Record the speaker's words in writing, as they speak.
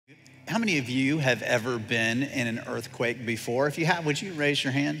How many of you have ever been in an earthquake before? If you have, would you raise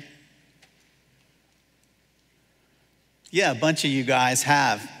your hand? Yeah, a bunch of you guys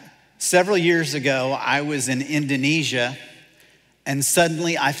have. Several years ago, I was in Indonesia, and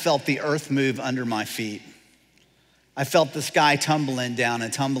suddenly I felt the earth move under my feet. I felt the sky tumbling down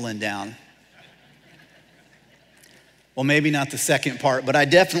and tumbling down. Well, maybe not the second part, but I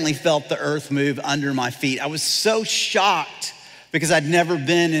definitely felt the earth move under my feet. I was so shocked because I'd never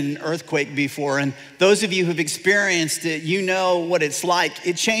been in an earthquake before. And those of you who've experienced it, you know what it's like.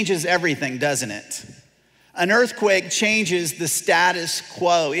 It changes everything, doesn't it? An earthquake changes the status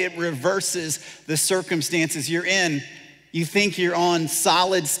quo. It reverses the circumstances you're in. You think you're on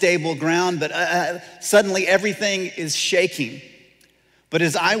solid, stable ground, but suddenly everything is shaking. But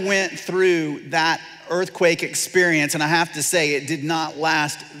as I went through that earthquake experience, and I have to say it did not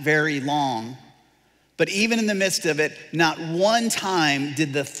last very long, but even in the midst of it, not one time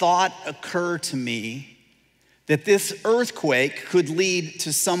did the thought occur to me that this earthquake could lead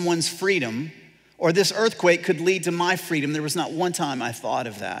to someone's freedom, or this earthquake could lead to my freedom. There was not one time I thought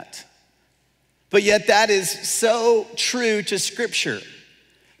of that. But yet that is so true to Scripture,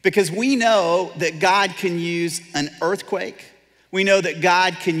 because we know that God can use an earthquake. We know that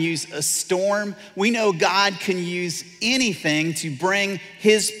God can use a storm. We know God can use anything to bring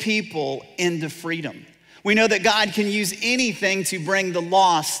his people into freedom. We know that God can use anything to bring the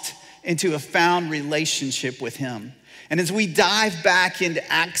lost into a found relationship with him. And as we dive back into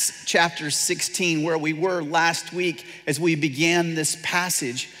Acts chapter 16, where we were last week as we began this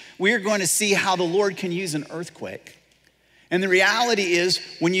passage, we are going to see how the Lord can use an earthquake. And the reality is,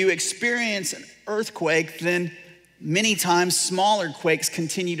 when you experience an earthquake, then many times smaller quakes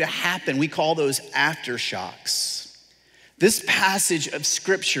continue to happen. We call those aftershocks. This passage of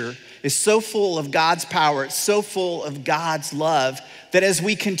Scripture is so full of God's power, it's so full of God's love, that as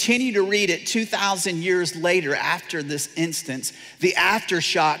we continue to read it 2,000 years later after this instance, the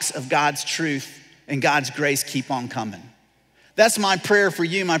aftershocks of God's truth and God's grace keep on coming. That's my prayer for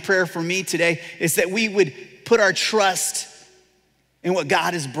you, my prayer for me today, is that we would put our trust in what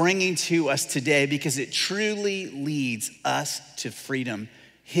God is bringing to us today, because it truly leads us to freedom,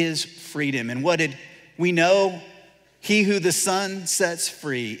 his freedom. And what did we know? He who the Son sets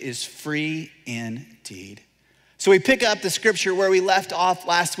free is free indeed. So we pick up the scripture where we left off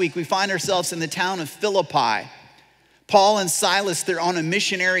last week. We find ourselves in the town of Philippi. Paul and Silas, they're on a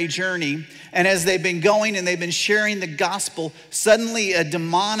missionary journey. And as they've been going and they've been sharing the gospel, suddenly a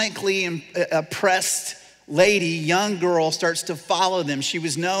demonically oppressed lady, young girl, starts to follow them. She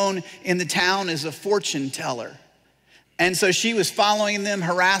was known in the town as a fortune teller. And so she was following them,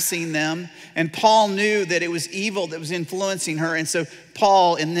 harassing them. And Paul knew that it was evil that was influencing her. And so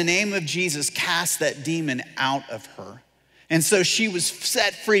Paul, in the name of Jesus, cast that demon out of her. And so she was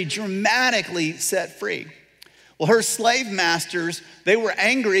set free, dramatically set free. Well, her slave masters, they were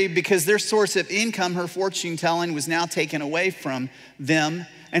angry because their source of income, her fortune telling, was now taken away from them.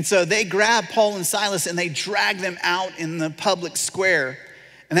 And so they grabbed Paul and Silas and they dragged them out in the public square.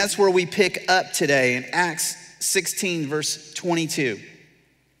 And that's where we pick up today in Acts 16, verse 22.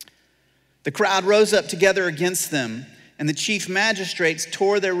 The crowd rose up together against them, and the chief magistrates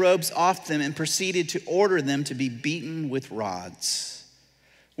tore their robes off them and proceeded to order them to be beaten with rods.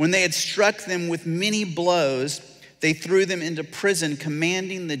 When they had struck them with many blows, they threw them into prison,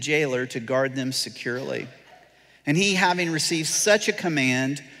 commanding the jailer to guard them securely. And he, having received such a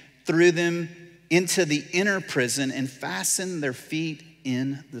command, threw them into the inner prison and fastened their feet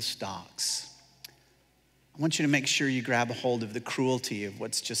in the stocks. I want you to make sure you grab a hold of the cruelty of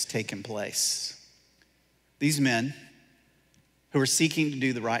what's just taken place. These men who are seeking to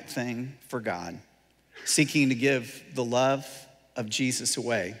do the right thing for God, seeking to give the love of Jesus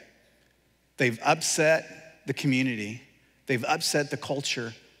away, they've upset the community, they've upset the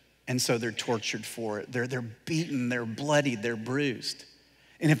culture, and so they're tortured for it. They're beaten, they're bloodied, they're bruised.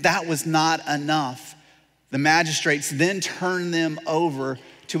 And if that was not enough, the magistrates then turn them over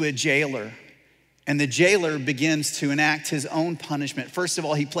to a jailer. And the jailer begins to enact his own punishment. First of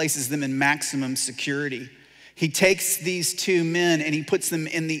all, he places them in maximum security. He takes these two men and he puts them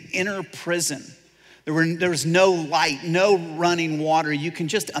in the inner prison. There was no light, no running water. You can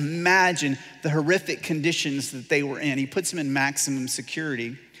just imagine the horrific conditions that they were in. He puts them in maximum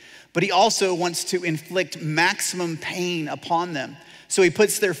security. But he also wants to inflict maximum pain upon them. So he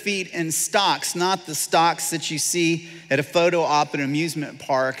puts their feet in stocks, not the stocks that you see at a photo op at an amusement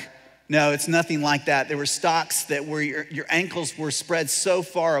park. No, it's nothing like that. There were stocks that where your ankles were spread so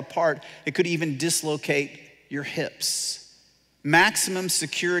far apart, it could even dislocate your hips. Maximum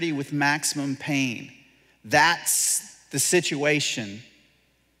security with maximum pain. That's the situation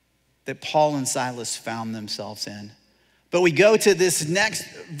that Paul and Silas found themselves in. But we go to this next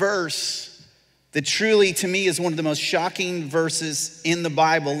verse that truly, to me, is one of the most shocking verses in the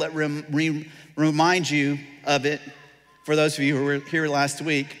Bible. Let me remind you of it for those of you who were here last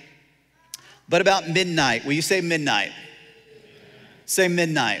week. But about midnight, will you say midnight? Say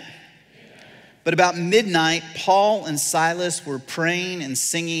midnight. But about midnight, Paul and Silas were praying and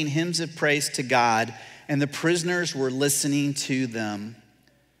singing hymns of praise to God, and the prisoners were listening to them.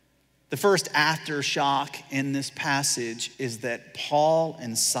 The first aftershock in this passage is that Paul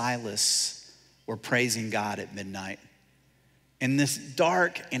and Silas were praising God at midnight. In this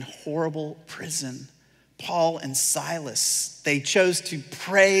dark and horrible prison, Paul and Silas, they chose to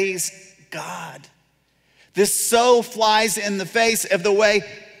praise God. This so flies in the face of the way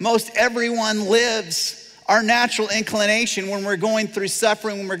most everyone lives. Our natural inclination when we're going through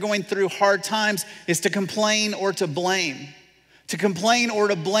suffering, when we're going through hard times, is to complain or to blame. To complain or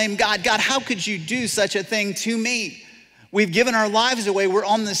to blame God. God, how could you do such a thing to me? We've given our lives away. We're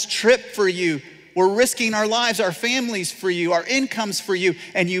on this trip for you. We're risking our lives, our families for you, our incomes for you,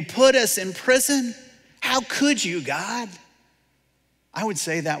 and you put us in prison? How could you, God? I would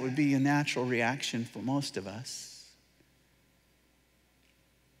say that would be a natural reaction for most of us.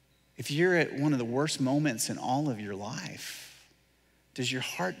 If you're at one of the worst moments in all of your life, does your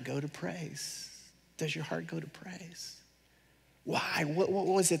heart go to praise? Does your heart go to praise? Why? What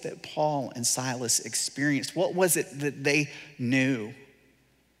was it that Paul and Silas experienced? What was it that they knew?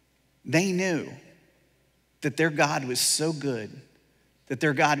 They knew that their God was so good, that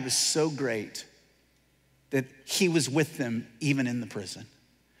their God was so great, that he was with them even in the prison.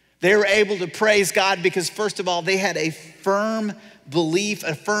 They were able to praise God because, first of all, they had a firm belief,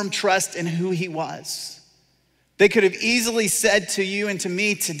 a firm trust in who he was. They could have easily said to you and to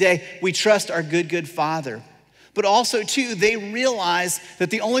me today, we trust our good Father. But also, too, they realized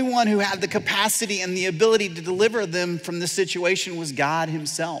that the only one who had the capacity and the ability to deliver them from the situation was God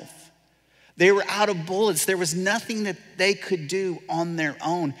himself. They were out of bullets. There was nothing that they could do on their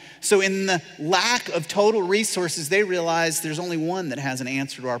own. So in the lack of total resources, they realized there's only one that has an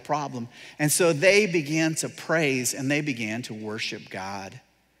answer to our problem. And so they began to praise and they began to worship God.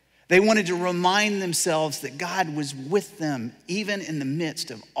 They wanted to remind themselves that God was with them, even in the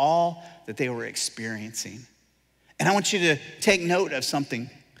midst of all that they were experiencing. And I want you to take note of something.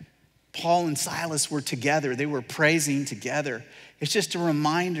 Paul and Silas were together. They were praising together. It's just a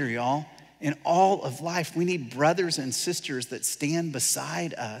reminder, y'all. In all of life, we need brothers and sisters that stand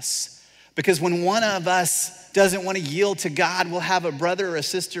beside us. Because when one of us doesn't want to yield to God, we'll have a brother or a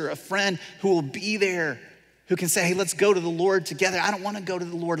sister, a friend who will be there, who can say, hey, let's go to the Lord together. I don't want to go to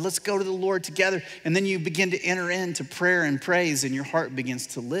the Lord. Let's go to the Lord together. And then you begin to enter into prayer and praise, and your heart begins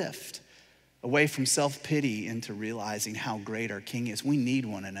to lift away from self-pity into realizing how great our King is. We need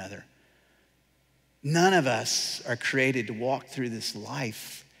one another. None of us are created to walk through this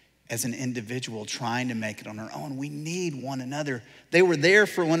life as an individual trying to make it on our own. We need one another. They were there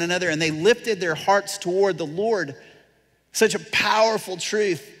for one another and they lifted their hearts toward the Lord. Such a powerful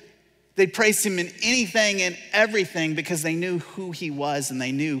truth. They praised him in anything and everything because they knew who he was and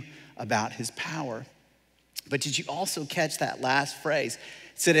they knew about his power. But did you also catch that last phrase?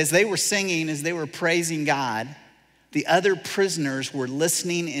 It said, as they were singing, as they were praising God, the other prisoners were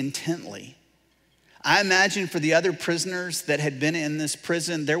listening intently. I imagine for the other prisoners that had been in this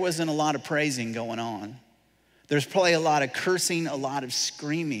prison, there wasn't a lot of praising going on. There's probably a lot of cursing, a lot of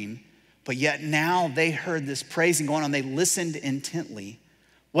screaming, but yet now they heard this praising going on. They listened intently.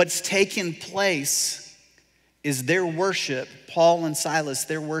 What's taken place is their worship, Paul and Silas,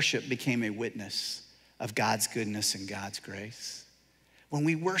 their worship became a witness of God's goodness and God's grace. When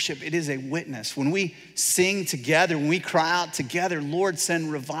we worship, it is a witness. When we sing together, when we cry out together, Lord,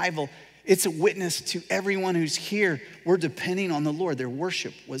 send revival, it's a witness to everyone who's here. We're depending on the Lord. Their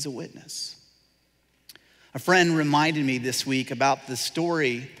worship was a witness. A friend reminded me this week about the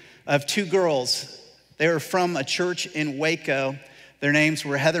story of two girls. They were from a church in Waco. Their names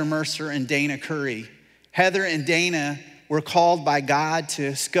were Heather Mercer and Dana Curry. Heather and Dana were called by God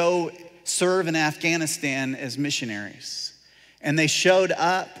to go serve in Afghanistan as missionaries. And they showed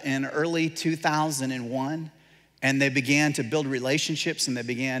up in early 2001, and they began to build relationships and they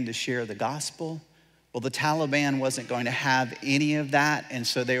began to share the gospel. Well, the Taliban wasn't going to have any of that, and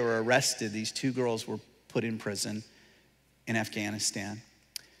so they were arrested. These two girls were put in prison in Afghanistan.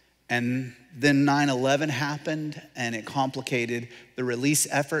 And then 9/11 happened, and it complicated the release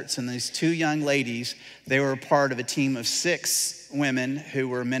efforts. And these two young ladies, they were part of a team of 6 women who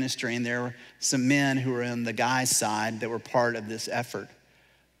were ministering. There were some men who were on the guys' side that were part of this effort.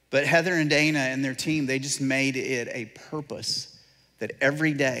 But Heather and Dana and their team, they just made it a purpose that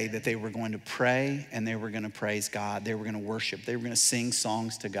every day that they were going to pray and they were going to praise God. They were going to worship. They were going to sing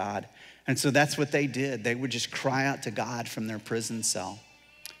songs to God. And so that's what they did. They would just cry out to God from their prison cell.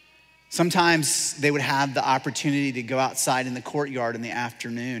 Sometimes they would have the opportunity to go outside in the courtyard in the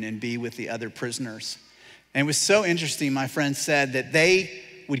afternoon and be with the other prisoners. And it was so interesting, my friend said, that they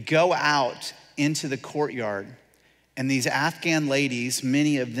would go out into the courtyard, and these Afghan ladies,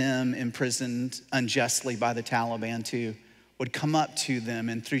 many of them imprisoned unjustly by the Taliban too, would come up to them,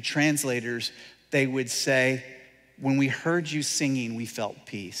 and through translators, they would say, when we heard you singing, we felt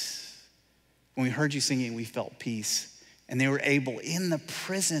peace. When we heard you singing, we felt peace. And they were able in the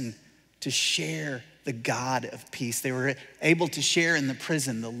prison to share the God of peace. They were able to share in the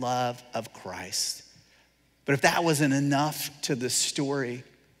prison the love of Christ. But if that wasn't enough to the story,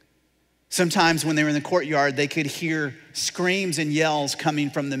 sometimes when they were in the courtyard, they could hear screams and yells coming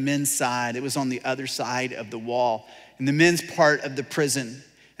from the men's side. It was on the other side of the wall, in the men's part of the prison.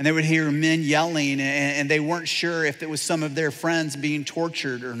 And they would hear men yelling, and they weren't sure if it was some of their friends being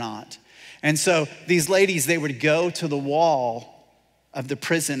tortured or not. And so these ladies, they would go to the wall of the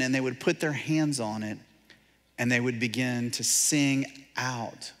prison and they would put their hands on it and they would begin to sing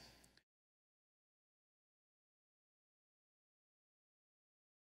out.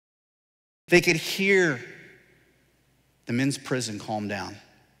 They could hear the men's prison calm down.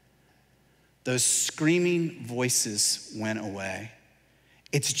 Those screaming voices went away.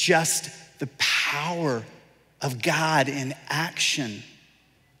 It's just the power of God in action.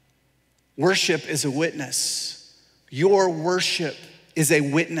 Worship is a witness. Your worship is a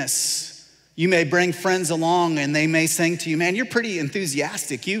witness. You may bring friends along and they may sing to you, man, you're pretty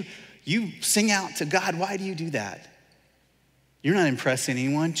enthusiastic. You sing out to God. Why do you do that? You're not impressing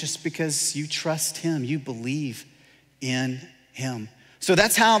anyone just because you trust him. You believe in him. So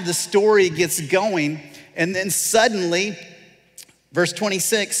that's how the story gets going. And then suddenly, verse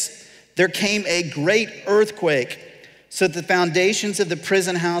 26, there came a great earthquake, so that the foundations of the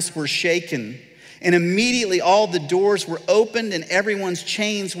prison house were shaken. And immediately all the doors were opened and everyone's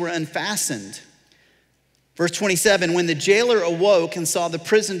chains were unfastened. Verse 27, when the jailer awoke and saw the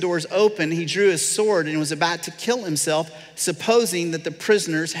prison doors open, he drew his sword and was about to kill himself, supposing that the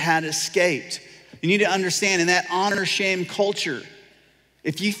prisoners had escaped. You need to understand, in that honor-shame culture,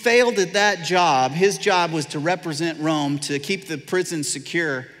 if you failed at that job, his job was to represent Rome, to keep the prison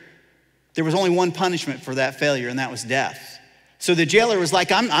secure. There was only one punishment for that failure, and that was death. So the jailer was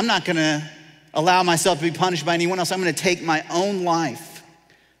like, I'm not gonna allow myself to be punished by anyone else. I'm gonna take my own life.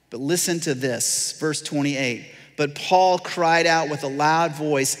 But listen to this, verse 28. But Paul cried out with a loud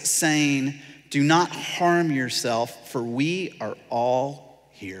voice, saying, do not harm yourself, for we are all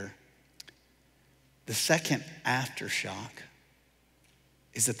here. The second aftershock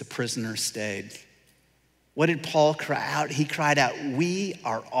is that the prisoner stayed. What did Paul cry out? He cried out, we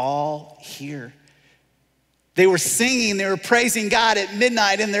are all here. They were singing, they were praising God at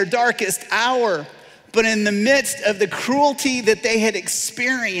midnight in their darkest hour. But in the midst of the cruelty that they had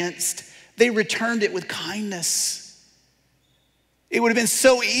experienced, they returned it with kindness. It would have been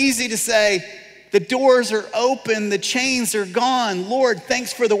so easy to say, the doors are open, the chains are gone. Lord,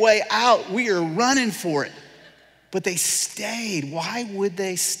 thanks for the way out. We are running for it. But they stayed. Why would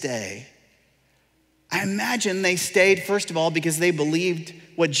they stay? I imagine they stayed, first of all, because they believed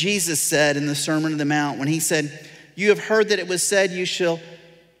what Jesus said in the Sermon on the Mount when he said, you have heard that it was said, you shall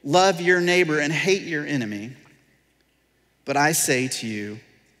love your neighbor and hate your enemy. But I say to you,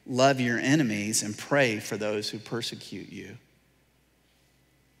 love your enemies and pray for those who persecute you.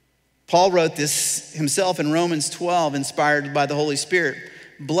 Paul wrote this himself in Romans 12, inspired by the Holy Spirit.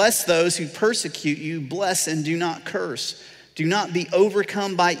 Bless those who persecute you, bless and do not curse. Do not be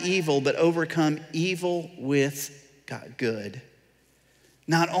overcome by evil, but overcome evil with good.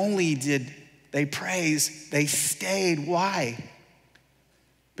 Not only did they praise, they stayed. Why?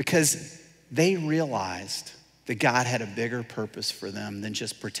 Because they realized that God had a bigger purpose for them than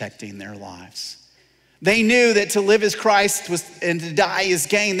just protecting their lives. They knew that to live as Christ was and to die is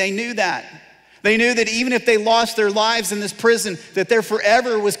gain. They knew that. They knew that even if they lost their lives in this prison, that their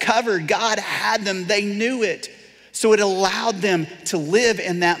forever was covered. God had them. They knew it. So it allowed them to live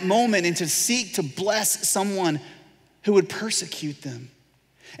in that moment and to seek to bless someone who would persecute them.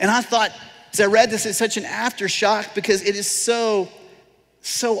 And I thought, as I read this, it's such an aftershock because it is so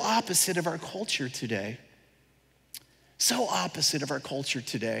opposite of our culture today. So opposite of our culture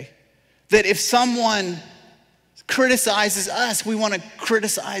today. That if someone criticizes us, we want to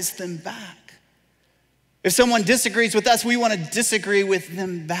criticize them back. If someone disagrees with us, we want to disagree with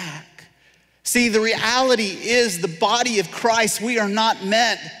them back. See, the reality is the body of Christ, we are not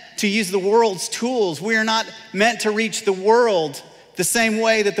meant to use the world's tools. We are not meant to reach the world the same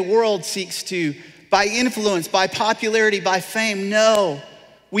way that the world seeks to, by influence, by popularity, by fame. No,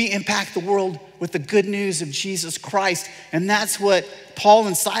 we impact the world with the good news of Jesus Christ. And that's what Paul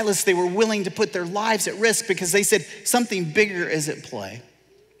and Silas, they were willing to put their lives at risk because they said something bigger is at play.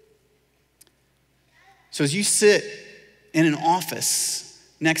 So as you sit in an office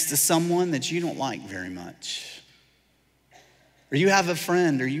next to someone that you don't like very much, or you have a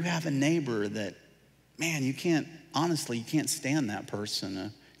friend or you have a neighbor that, man, you can't stand that person,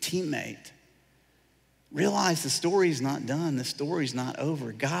 a teammate. Realize the story's not done. The story's not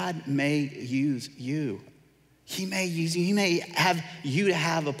over. God may use you. He may use you. He may have you to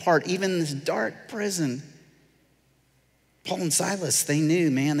have a part, even in this dark prison. Paul and Silas, they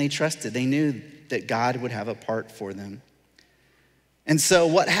knew, man, they trusted. They knew that God would have a part for them. And so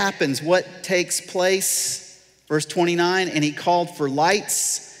what happens? What takes place? Verse 29, and he called for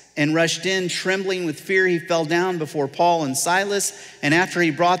lights and rushed in, trembling with fear. He fell down before Paul and Silas. And after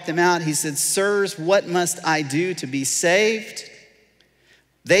he brought them out, he said, sirs, what must I do to be saved?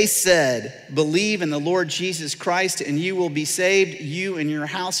 They said, believe in the Lord Jesus Christ and you will be saved, you and your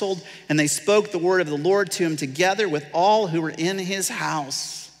household. And they spoke the word of the Lord to him together with all who were in his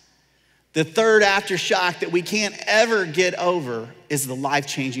house. The third aftershock that we can't ever get over is the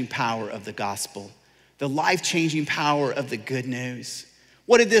life-changing power of the gospel, the life-changing power of the good news.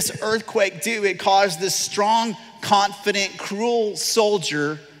 What did this earthquake do? It caused this strong, confident, cruel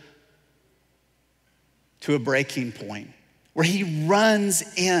soldier to a breaking point where he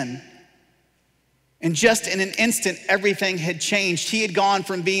runs in. And just in an instant, everything had changed. He had gone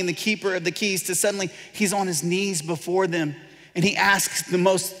from being the keeper of the keys to suddenly he's on his knees before them. And he asks the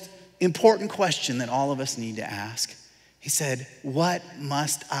most important question that all of us need to ask. He said, what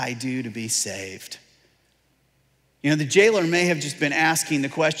must I do to be saved? You know, the jailer may have just been asking the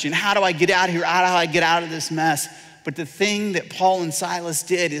question, how do I get out of here? How do I get out of this mess? But the thing that Paul and Silas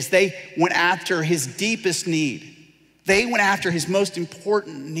did is they went after his deepest need. They went after his most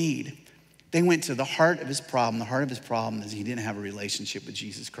important need. They went to the heart of his problem. The heart of his problem is he didn't have a relationship with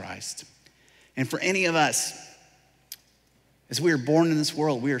Jesus Christ. And for any of us, as we are born in this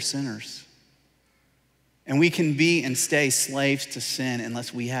world, we are sinners. And we can be and stay slaves to sin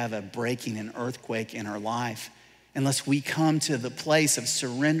unless we have a breaking, an earthquake in our life, unless we come to the place of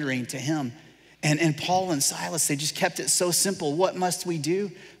surrendering to him. And Paul and Silas, they just kept it so simple. What must we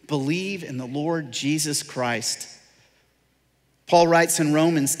do? Believe in the Lord Jesus Christ. Paul writes in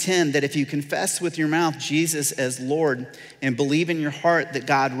Romans 10 that if you confess with your mouth Jesus as Lord and believe in your heart that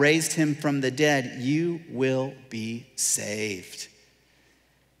God raised him from the dead, you will be saved.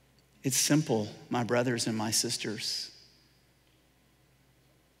 It's simple, my brothers and my sisters.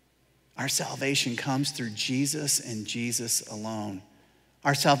 Our salvation comes through Jesus and Jesus alone.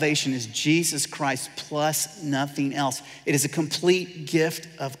 Our salvation is Jesus Christ plus nothing else. It is a complete gift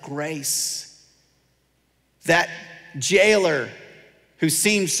of grace. That jailer who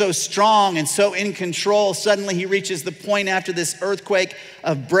seemed so strong and so in control, suddenly he reaches the point after this earthquake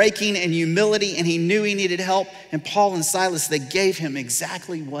of breaking and humility, and he knew he needed help. And Paul and Silas, they gave him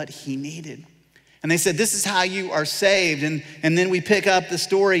exactly what he needed. And they said, this is how you are saved. And then we pick up the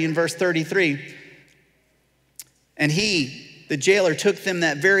story in verse 33. And he, the jailer, took them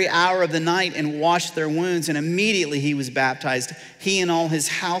that very hour of the night and washed their wounds. And immediately he was baptized, he and all his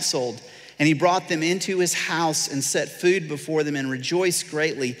household. And he brought them into his house and set food before them and rejoiced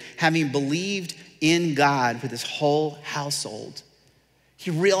greatly, having believed in God with his whole household. He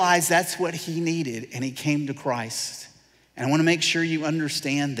realized that's what he needed, and he came to Christ. And I want to make sure you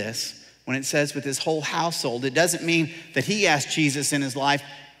understand this. When it says with his whole household, it doesn't mean that he asked Jesus in his life,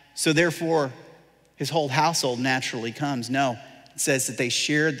 so therefore his whole household naturally comes. No, it says that they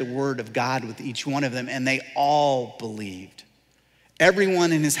shared the word of God with each one of them, and they all believed.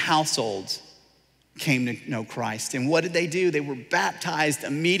 Everyone in his household came to know Christ. And what did they do? They were baptized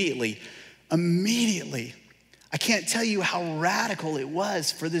immediately. Immediately. I can't tell you how radical it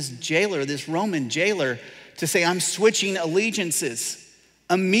was for this jailer, this Roman jailer, to say, I'm switching allegiances.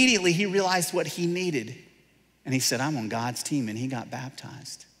 Immediately, he realized what he needed. And he said, I'm on God's team, and he got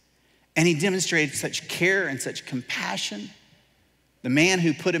baptized. And he demonstrated such care and such compassion. The man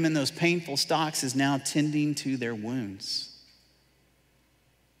who put him in those painful stocks is now tending to their wounds.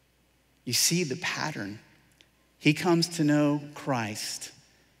 You see the pattern. He comes to know Christ,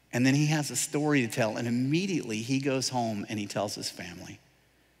 and then he has a story to tell, and immediately he goes home and he tells his family.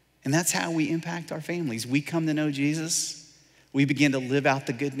 And that's how we impact our families. We come to know Jesus, we begin to live out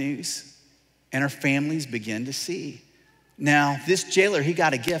the good news, and our families begin to see. Now, this jailer, he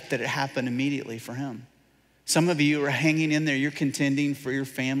got a gift that it happened immediately for him. Some of you are hanging in there, you're contending for your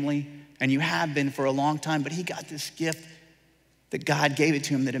family, and you have been for a long time, but he got this gift that God gave it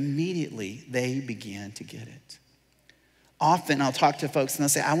to him, that immediately they began to get it. Often I'll talk to folks and they'll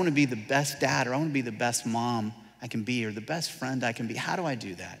say, I want to be the best dad, or I want to be the best mom I can be, or the best friend I can be. How do I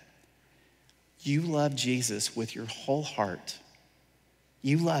do that? You love Jesus with your whole heart.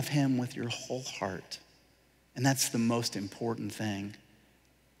 You love him with your whole heart. And that's the most important thing.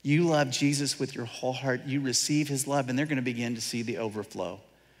 You love Jesus with your whole heart. You receive his love, and they're going to begin to see the overflow.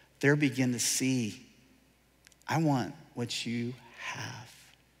 They'll begin to see, I want what you have.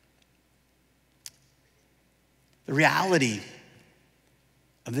 The reality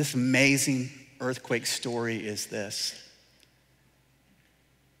of this amazing earthquake story is this: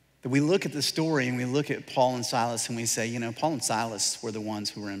 that we look at the story and we look at Paul and Silas and we say, you know, Paul and Silas were the ones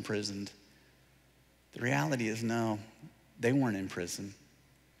who were imprisoned. The reality is, no, they weren't in prison.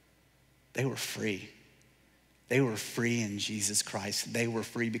 They were free. They were free in Jesus Christ. They were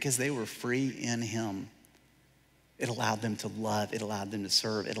free because they were free in him. It allowed them to love. It allowed them to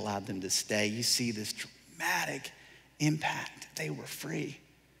serve. It allowed them to stay. You see this dramatic impact. They were free.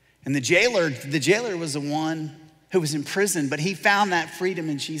 And the jailer was the one who was in prison, but he found that freedom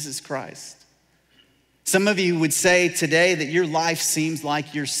in Jesus Christ. Some of you would say today that your life seems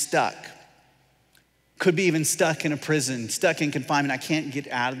like you're stuck. Could be even stuck in a prison, stuck in confinement. I can't get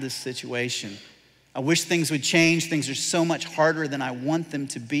out of this situation. I wish things would change. Things are so much harder than I want them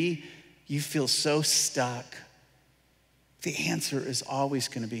to be. You feel so stuck. The answer is always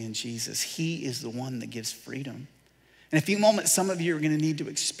going to be in Jesus. He is the one that gives freedom. In a few moments, some of you are going to need to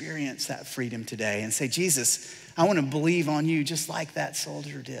experience that freedom today and say, Jesus, I want to believe on you just like that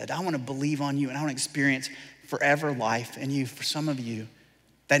soldier did. I want to believe on you, and I want to experience forever life in you. For some of you,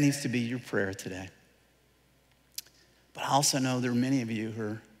 that needs to be your prayer today. But I also know there are many of you who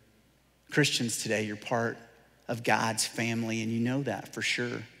are Christians today. You're part of God's family, and you know that for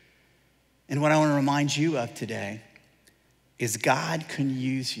sure. And what I want to remind you of today is God can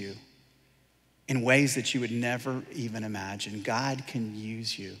use you in ways that you would never even imagine. God can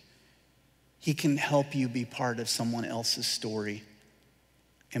use you. He can help you be part of someone else's story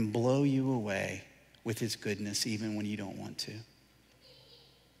and blow you away with his goodness even when you don't want to.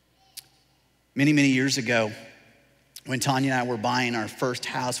 Many, many years ago, when Tanya and I were buying our first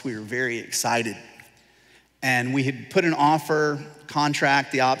house, we were very excited. And we had put an offer,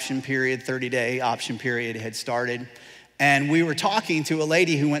 contract, the option period, 30-day option period had started. And we were talking to a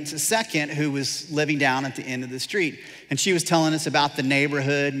lady who went to second, who was living down at the end of the street. And she was telling us about the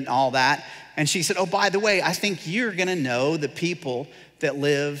neighborhood and all that. And she said, oh, by the way, I think you're gonna know the people that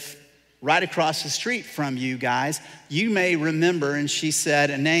live right across the street from you guys. You may remember, and she said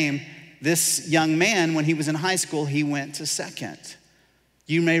a name, this young man, when he was in high school, he went to second.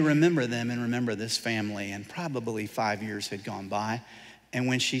 You may remember them and remember this family. And probably 5 years had gone by. And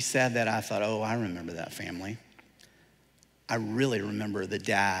when she said that, I thought, oh, I remember that family. I really remember the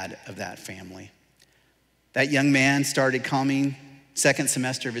dad of that family. That young man started coming second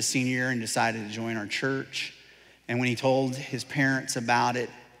semester of his senior year and decided to join our church. And when he told his parents about it,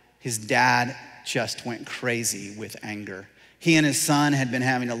 his dad just went crazy with anger. He and his son had been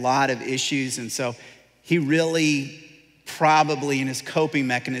having a lot of issues, and so he really probably in his coping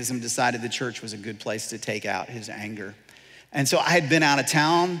mechanism decided the church was a good place to take out his anger. And so I had been out of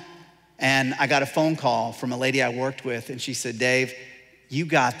town, and I got a phone call from a lady I worked with, and she said, Dave, you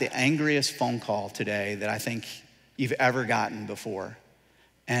got the angriest phone call today that I think you've ever gotten before.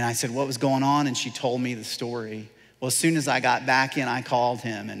 And I said, what was going on? And she told me the story. Well, as soon as I got back in, I called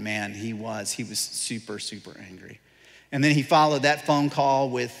him, and man, he was super, super angry. And then he followed that phone call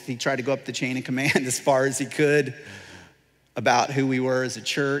with, he tried to go up the chain of command as far as he could about who we were as a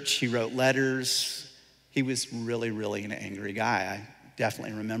church. He wrote letters. He was really, really an angry guy. I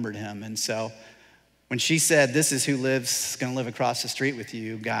definitely remembered him. And so when she said, this is who gonna live across the street with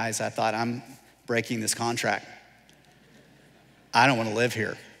you guys, I thought, I'm breaking this contract. I don't wanna live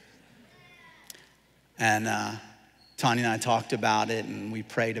here. And Tanya and I talked about it, and we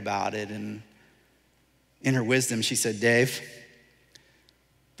prayed about it, and in her wisdom, she said, Dave,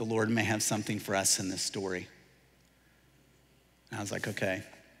 the Lord may have something for us in this story. And I was like, okay,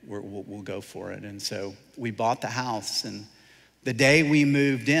 we'll go for it. And so we bought the house, and the day we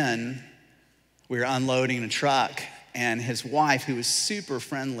moved in, we were unloading a truck, and his wife, who was super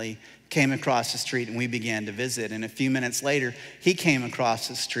friendly, came across the street, and we began to visit. And a few minutes later, he came across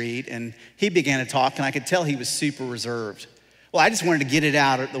the street, and he began to talk, and I could tell he was super reserved. Well, I just wanted to get it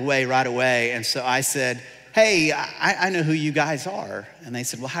out of the way right away. And so I said, hey, I know who you guys are. And they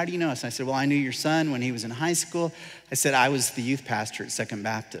said, well, how do you know us? And I said, well, I knew your son when he was in high school. I said, I was the youth pastor at Second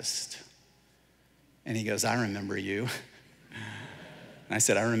Baptist. And he goes, I remember you. And I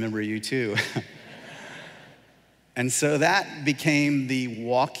said, I remember you too. And so that became the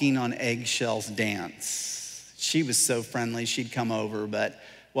walking on eggshells dance. She was so friendly, she'd come over, but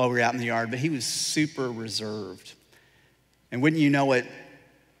while we were out in the yard, but he was super reserved. And wouldn't you know it,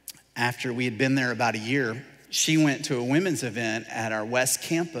 after we had been there about a year, she went to a women's event at our West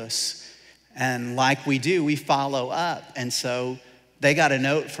Campus. And like we do, we follow up. And so they got a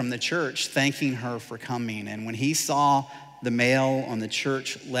note from the church thanking her for coming. And when he saw the mail on the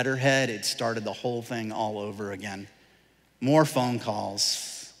church letterhead, it started the whole thing all over again. More phone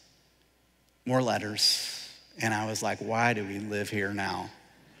calls, more letters. And I was like, why do we live here now?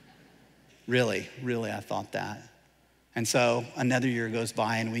 Really, I thought that. And so another year goes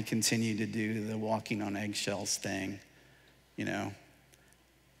by and we continue to do the walking on eggshells thing, you know.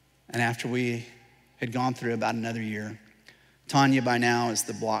 And after we had gone through about another year, Tanya by now is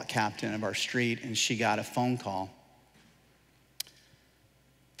the block captain of our street, and she got a phone call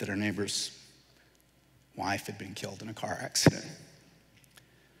that her neighbor's wife had been killed in a car accident.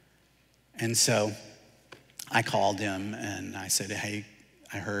 And so I called him and I said, hey,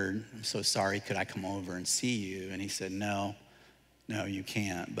 I heard, I'm so sorry, could I come over and see you? And he said, no, you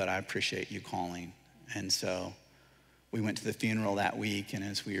can't, but I appreciate you calling. And so we went to the funeral that week, and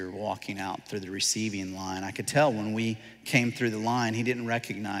as we were walking out through the receiving line, I could tell when we came through the line, he didn't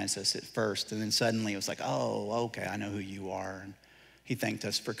recognize us at first, and then suddenly it was like, oh, okay, I know who you are, and he thanked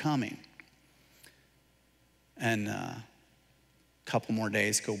us for coming. And a couple more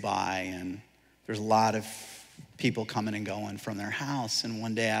days go by, and there's a lot of people coming and going from their house, and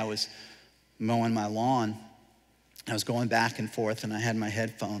one day I was mowing my lawn. I was going back and forth, and I had my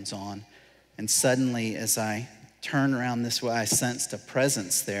headphones on, and suddenly as I turned around this way, I sensed a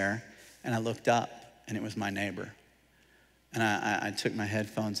presence there, and I looked up, and it was my neighbor. And I took my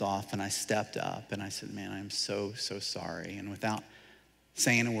headphones off, and I stepped up, and I said, man, I'm so sorry. And without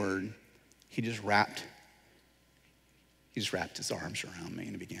saying a word, he just wrapped his arms around me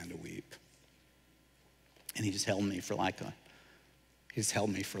and he began to weep. And he just held me for like a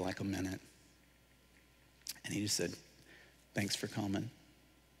minute. And he just said, thanks for coming.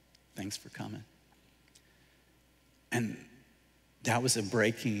 Thanks for coming. And that was a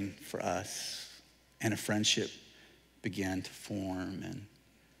breaking for us, and a friendship began to form, and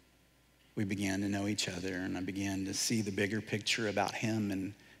we began to know each other, and I began to see the bigger picture about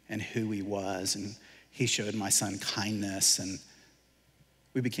him and who he was, and he showed my son kindness, and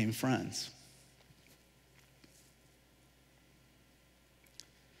we became friends.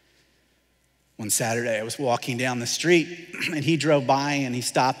 One Saturday, I was walking down the street, and he drove by, and he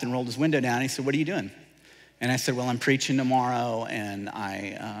stopped and rolled his window down. He said, what are you doing? And I said, well, I'm preaching tomorrow, and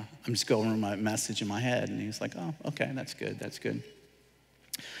I'm just going over my message in my head. And he was like, oh, okay, that's good.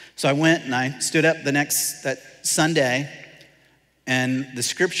 So I went, and I stood up that Sunday, and the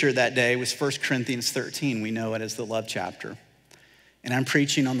scripture that day was 1 Corinthians 13. We know it as the love chapter. And I'm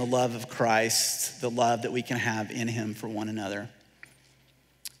preaching on the love of Christ, the love that we can have in him for one another.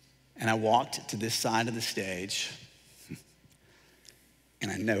 And I walked to this side of the stage,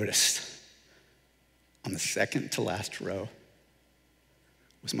 and I noticed on the second to last row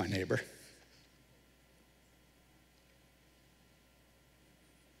was my neighbor.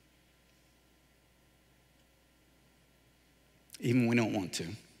 Even when we don't want to,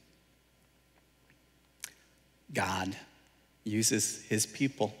 God uses his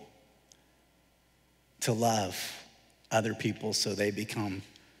people to love other people so they become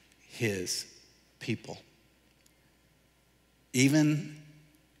his people. Even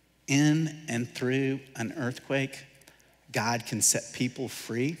in and through an earthquake, God can set people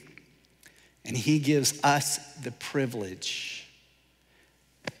free, and he gives us the privilege.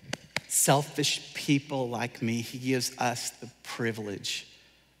 Selfish people like me, he gives us the privilege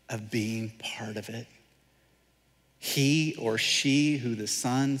of being part of it. He or she who the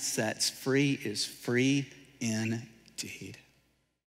Son sets free is free indeed.